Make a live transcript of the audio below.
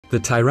The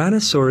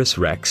Tyrannosaurus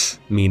Rex,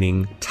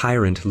 meaning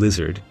tyrant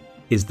lizard,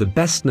 is the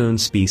best-known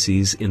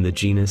species in the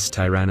genus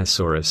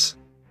Tyrannosaurus.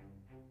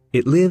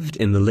 It lived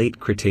in the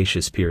late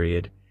Cretaceous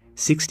period,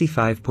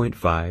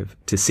 65.5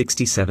 to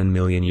 67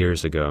 million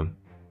years ago.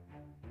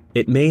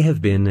 It may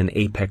have been an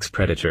apex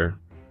predator,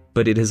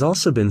 but it has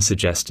also been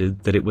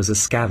suggested that it was a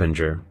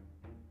scavenger.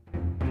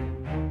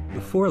 The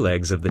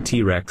forelegs of the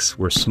T-Rex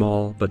were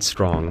small but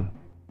strong.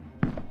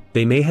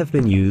 They may have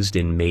been used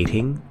in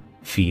mating,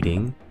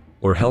 feeding,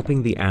 or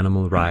helping the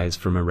animal rise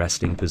from a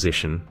resting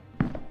position.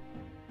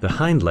 The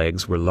hind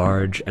legs were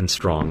large and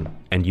strong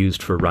and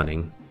used for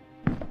running.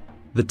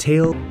 The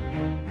tail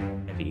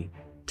was heavy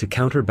to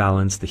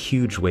counterbalance the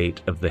huge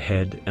weight of the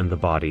head and the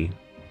body.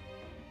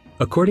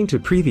 According to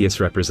previous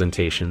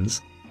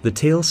representations, the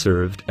tail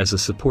served as a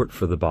support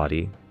for the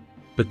body,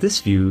 but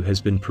this view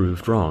has been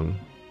proved wrong.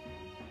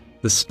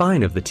 The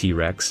spine of the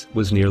T-Rex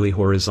was nearly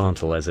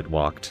horizontal as it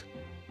walked.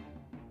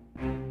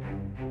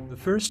 The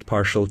first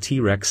partial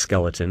T-Rex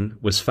skeleton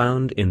was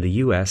found in the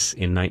US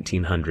in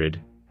 1900.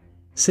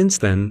 Since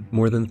then,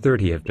 more than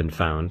 30 have been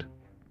found.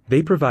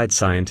 They provide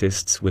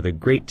scientists with a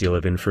great deal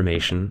of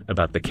information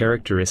about the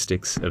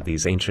characteristics of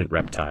these ancient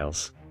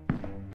reptiles.